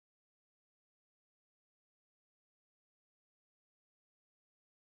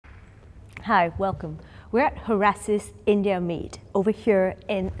Hi, welcome. We're at Horasis India Meet over here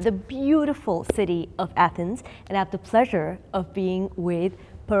in the beautiful city of Athens, and I have the pleasure of being with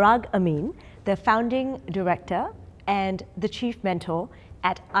Parag Amin, the founding director and the chief mentor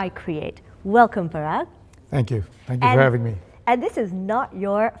at iCreate. Welcome, Parag. Thank you. Thank you for having me. And this is not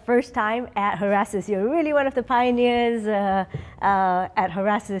your first time at Horasis. You're really one of the pioneers at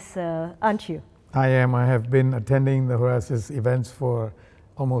Horasis, aren't you? I am. I have been attending the Horasis events for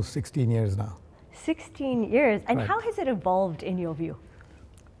almost 16 years now. 16 years. And right. How has it evolved in your view?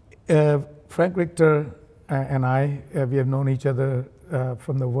 Frank Richter and I, we have known each other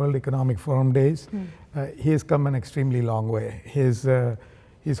from the World Economic Forum days. He has come an extremely long way. His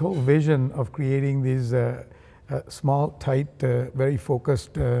whole vision of creating these small, tight, very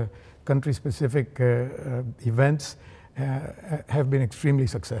focused, country-specific events have been extremely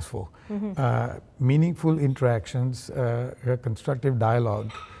successful. Meaningful interactions, constructive dialogue,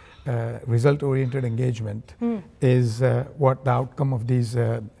 result-oriented engagement is what the outcome of these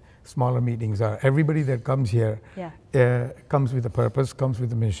smaller meetings are. Everybody that comes here comes with a purpose, comes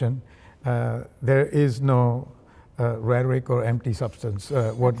with a mission. There is no rhetoric or empty substance.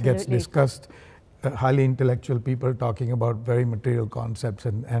 What gets discussed, highly intellectual people talking about very material concepts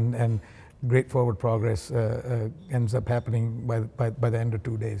and great forward progress ends up happening by the end of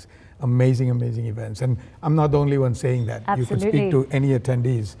 2 days. Amazing, amazing events. And I'm not the only one saying that. Absolutely. You can speak to any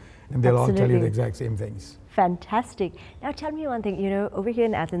attendees and they'll all tell you the exact same things. Fantastic. Now tell me one thing, you know, over here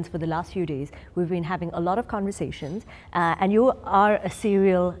in Athens for the last few days, we've been having a lot of conversations and you are a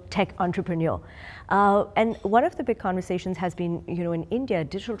serial tech entrepreneur. And one of the big conversations has been, you know, in India,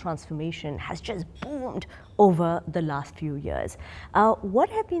 digital transformation has just boomed over the last few years. What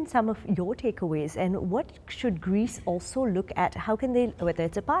have been some of your takeaways and what should Greece also look at? How can they, whether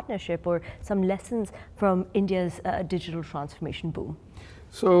it's a partnership or some lessons from India's digital transformation boom?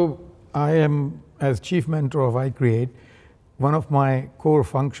 So I am, as chief mentor of iCreate, one of my core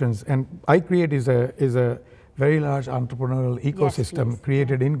functions, and iCreate is a very large entrepreneurial ecosystem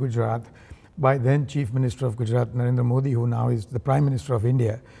created in Gujarat by then Chief Minister of Gujarat, Narendra Modi, who now is the Prime Minister of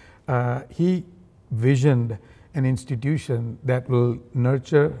India. He visioned an institution that will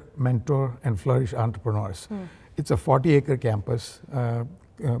nurture, mentor, and flourish entrepreneurs. It's a 40-acre campus,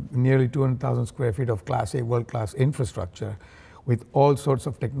 nearly 200,000 square feet of Class A, world-class infrastructure, with all sorts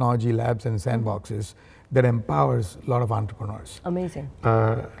of technology labs and sandboxes that empowers a lot of entrepreneurs. Amazing.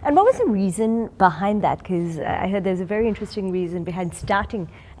 And what was the reason behind that? Because I heard there's a very interesting reason behind starting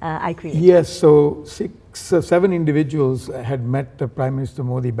iCreate. Yes, so 7 individuals had met Prime Minister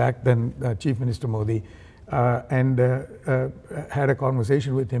Modi back then, Chief Minister Modi, and had a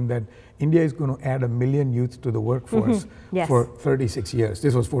conversation with him that India is going to add 1 million youth to the workforce for 36 years.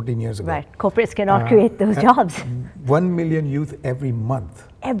 This was 14 years ago. Right, corporates cannot create those jobs. 1 million youth every month.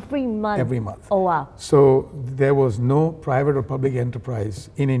 Every month? Every month. Oh, wow. So there was no private or public enterprise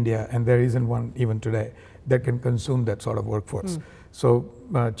in India, and there isn't one even today, that can consume that sort of workforce. So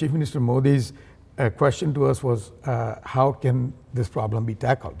Chief Minister Modi's question to us was, how can this problem be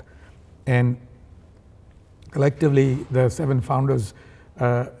tackled? And collectively, the 7 founders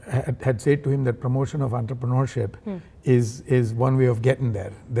had said to him that promotion of entrepreneurship is one way of getting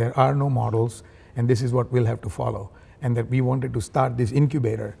there. There are no models, and this is what we'll have to follow. And that we wanted to start this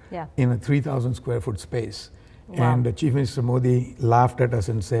incubator in a 3,000 square foot space. Wow. And Chief Minister Modi laughed at us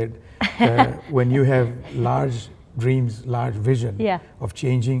and said, when you have large dreams, large vision of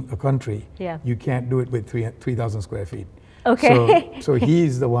changing a country, you can't do it with 3,000 square feet. Okay. So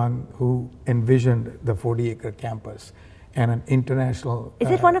he's the one who envisioned the 40-acre campus and an international... Is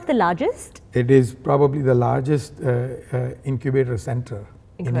it one of the largest? It is probably the largest incubator center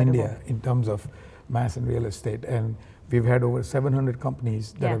in India in terms of mass and real estate. And we've had over 700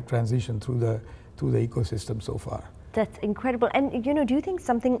 companies that have transitioned through the ecosystem so far. That's incredible. And you know, do you think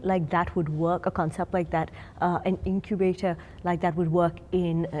something like that would work, a concept like that, an incubator like that would work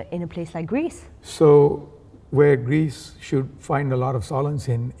in a place like Greece? So where Greece should find a lot of solace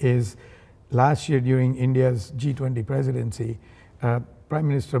in is last year during India's G20 presidency, Prime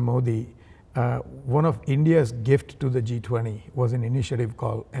Minister Modi, one of India's gift to the G20 was an initiative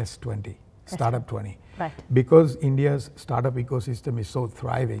called S20, Startup 20. Right. Because India's startup ecosystem is so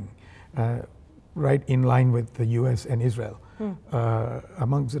thriving, right in line with the US and Israel,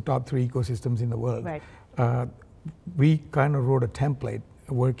 amongst the top 3 ecosystems in the world. Right. We kind of wrote a template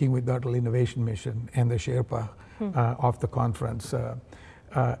working with the Atal Innovation Mission and the Sherpa of the conference.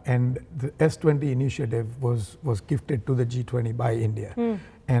 And the S20 initiative was gifted to the G20 by India.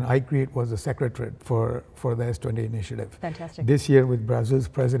 And iCreate was the secretariat for the S20 initiative. Fantastic. This year with Brazil's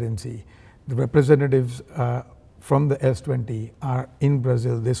presidency, the representatives from the S20 are in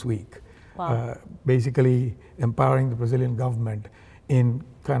Brazil this week Wow. basically empowering the Brazilian government in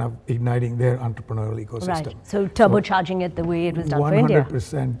kind of igniting their entrepreneurial ecosystem. Right. So turbocharging it the way it was done for India.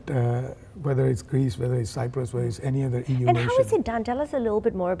 100%, whether it's Greece, whether it's Cyprus, whether it's any other EU And nation. how is it done? Tell us a little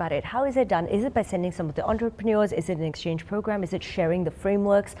bit more about it. How is it done? Is it by sending some of the entrepreneurs? Is it an exchange program? Is it sharing the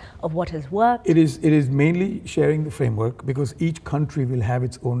frameworks of what has worked? It is mainly sharing the framework, because each country will have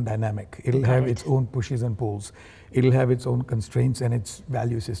its own dynamic. It'll have its own pushes and pulls. It'll have its own constraints and its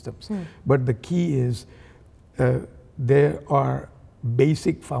value systems. But the key is there are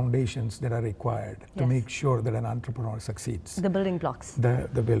basic foundations that are required to make sure that an entrepreneur succeeds. The building blocks.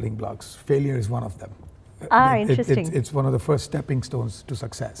 The building blocks. Failure is one of them. Interesting. It's one of the first stepping stones to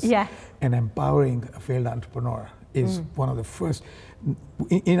success. Yeah. And empowering a failed entrepreneur is one of the first.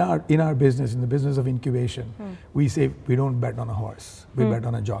 In our business, in the business of incubation, we say we don't bet on a horse, we bet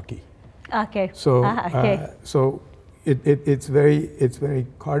on a jockey. Okay. So, so it's very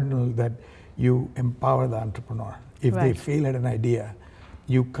cardinal that you empower the entrepreneur. If they fail at an idea,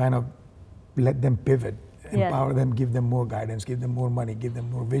 you kind of let them pivot, empower them, give them more guidance, give them more money, give them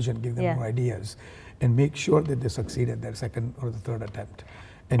more vision, give them more ideas, and make sure that they succeed at their second or the third attempt.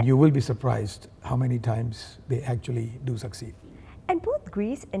 And you will be surprised how many times they actually do succeed. And both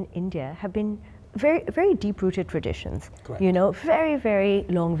Greece and India have been very, very deep-rooted traditions. Correct. You know, very, very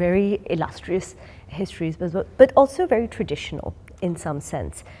long, very illustrious histories, but also very traditional in some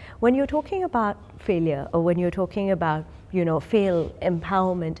sense. When you're talking about failure, or when you're talking about, you know, fail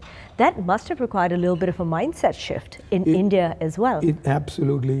empowerment, that must have required a little bit of a mindset shift in India as well. It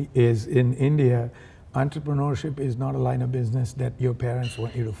absolutely is. In India, entrepreneurship is not a line of business that your parents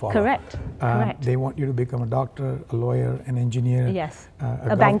want you to follow. Correct. Correct. They want you to become a doctor, a lawyer, an engineer. Yes.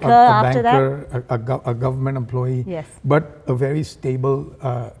 A banker after that. A government employee. Yes. But a very stable,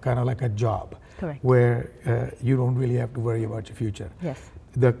 kind of like a job. Correct. Where you don't really have to worry about your future. Yes.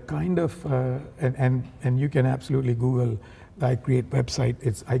 The kind of, and you can absolutely Google the iCreate website.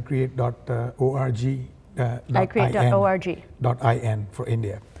 It's iCreate.org. iCreate.org. for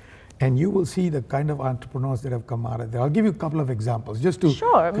India. And you will see the kind of entrepreneurs that have come out of there. I'll give you a couple of examples just to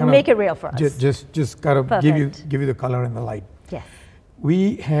make it real for us. Just kind of give you the color and the light. Yes.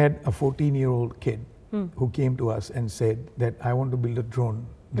 We had a 14-year-old kid who came to us and said that I want to build a drone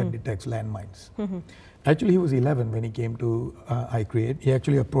that detects landmines. Actually, he was 11 when he came to iCreate. He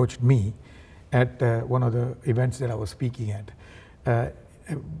actually approached me at one of the events that I was speaking at.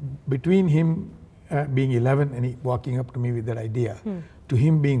 Between him being 11 and he walking up to me with that idea, to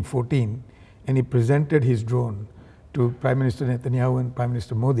him being 14, and he presented his drone to Prime Minister Netanyahu and Prime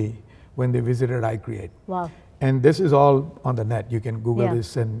Minister Modi when they visited iCreate. Wow. And this is all on the net. You can Google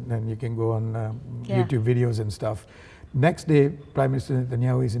this and you can go on YouTube videos and stuff. Next day, Prime Minister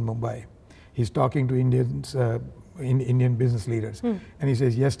Netanyahu is in Mumbai. He's talking to Indian business leaders. And he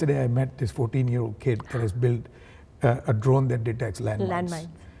says, yesterday I met this 14-year-old kid that has built a drone that detects landmines.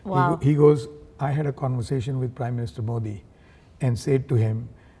 Wow. He goes, I had a conversation with Prime Minister Modi and said to him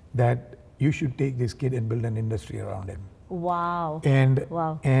that you should take this kid and build an industry around him. Wow.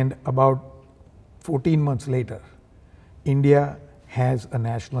 And about 14 months later, India has a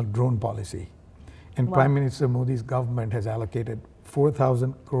national drone policy. And Prime Minister Modi's government has allocated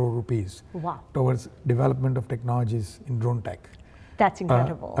 4,000 crore rupees towards development of technologies in drone tech. That's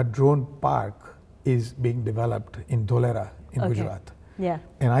incredible. A drone park is being developed in Dholera in Gujarat. Yeah.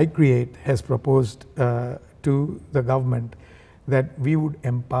 And iCreate has proposed to the government that we would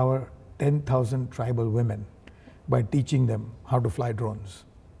empower 10,000 tribal women by teaching them how to fly drones.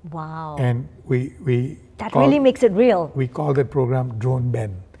 Wow. And that really makes it real. We call that program Drone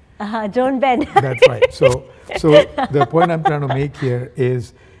Ben. Drone Ben. That's right. So the point I'm trying to make here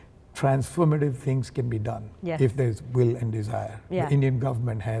is transformative things can be done if there's will and desire. Yeah. The Indian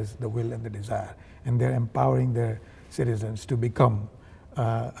government has the will and the desire, and they're empowering their citizens to become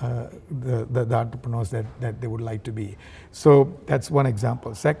the entrepreneurs that they would like to be. So that's one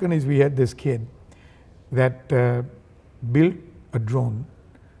example. Second is we had this kid that built a drone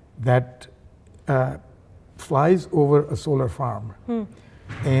that flies over a solar farm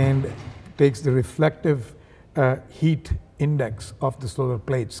and takes the reflective heat index of the solar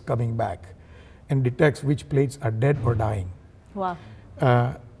plates coming back and detects which plates are dead or dying. Wow.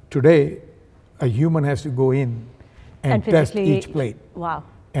 Today, a human has to go in and test each plate. Wow.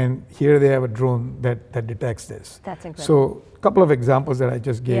 And here they have a drone that detects this. That's incredible. So a couple of examples that I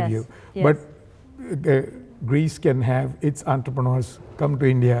just gave you. Yes. But Greece can have its entrepreneurs come to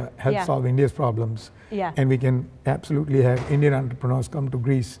India, help solve India's problems. Yeah. And we can absolutely have Indian entrepreneurs come to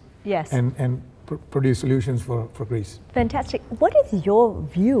Greece and produce solutions for Greece. Fantastic. What is your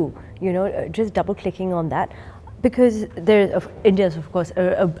view, just double clicking on that? because India is, of course,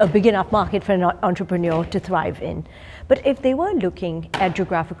 a big enough market for an entrepreneur to thrive in. But if they were looking at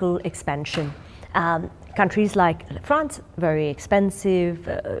geographical expansion, countries like France, very expensive,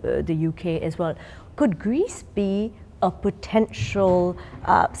 the UK as well, could Greece be a potential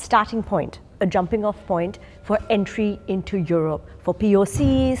starting point, a jumping off point for entry into Europe, for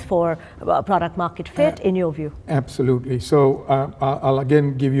POCs, for product market fit, in your view? Absolutely. So I'll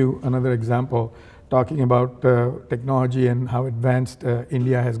again give you another example, talking about technology and how advanced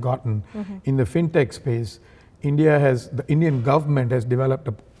India has gotten. In the fintech space, the Indian government has developed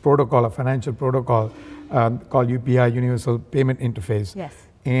a protocol, a financial protocol called UPI, Universal Payment Interface. Yes.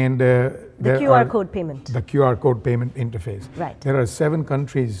 And the QR code payment. The QR code payment interface. Right. There are 7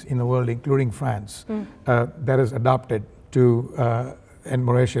 countries in the world, including France, that has adopted to, and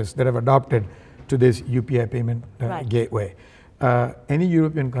Mauritius, that have adopted to this UPI payment gateway. Any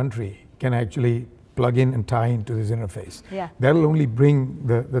European country can actually plug in and tie into this interface. Yeah. That'll only bring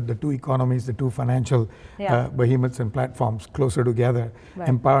the two economies, the two financial behemoths and platforms closer together,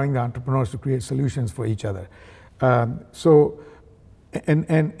 empowering the entrepreneurs to create solutions for each other.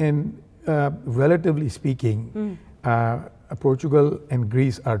 Relatively speaking, Portugal and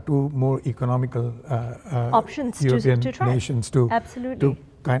Greece are 2 more economical options European to try. nations to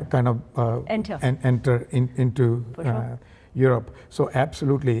kind of enter into Europe. So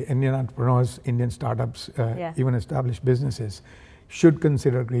absolutely, Indian entrepreneurs, Indian startups, even established businesses should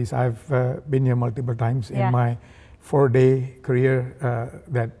consider Greece. I've been here multiple times in my 4-day career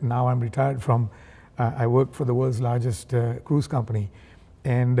that now I'm retired from. I worked for the world's largest cruise company,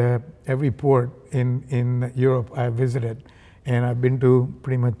 and every port in Europe I visited, and I've been to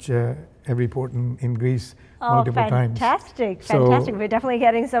pretty much every port in Greece multiple times. Fantastic, fantastic. We're definitely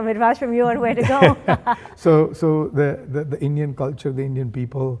getting some advice from you on where to go. So the Indian culture, the Indian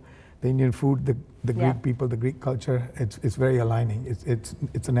people, the Indian food, the Greek people, the Greek culture, it's very aligning.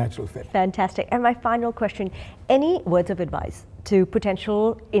 It's a natural fit. Fantastic. And my final question, any words of advice to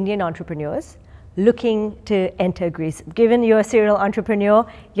potential Indian entrepreneurs looking to enter Greece? Given you're a serial entrepreneur,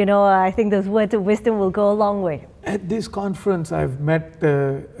 I think those words of wisdom will go a long way. At this conference, I've met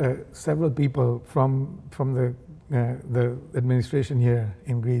several people from the administration here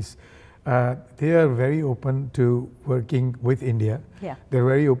in Greece. They are very open to working with India. Yeah. They're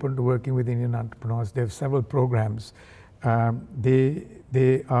very open to working with Indian entrepreneurs. They have several programs.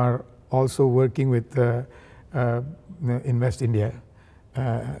 They are also working with Invest India.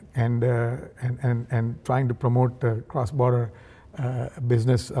 And trying to promote cross-border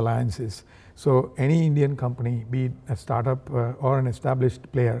business alliances. So any Indian company, be it a startup or an established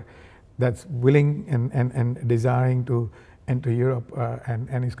player that's willing and desiring to enter Europe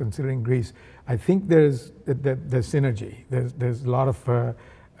and is considering Greece, I think there's synergy. There's a lot of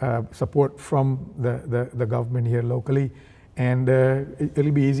support from the government here locally, and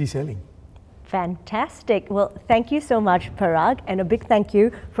it'll be easy sailing. Fantastic. Well, thank you so much, Parag, and a big thank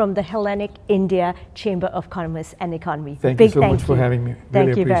you from the Hellenic India Chamber of Commerce and Economy. Thank you so much for having me.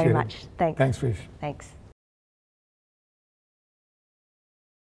 Thank you very much. Thanks. Thanks, Rish. Thanks.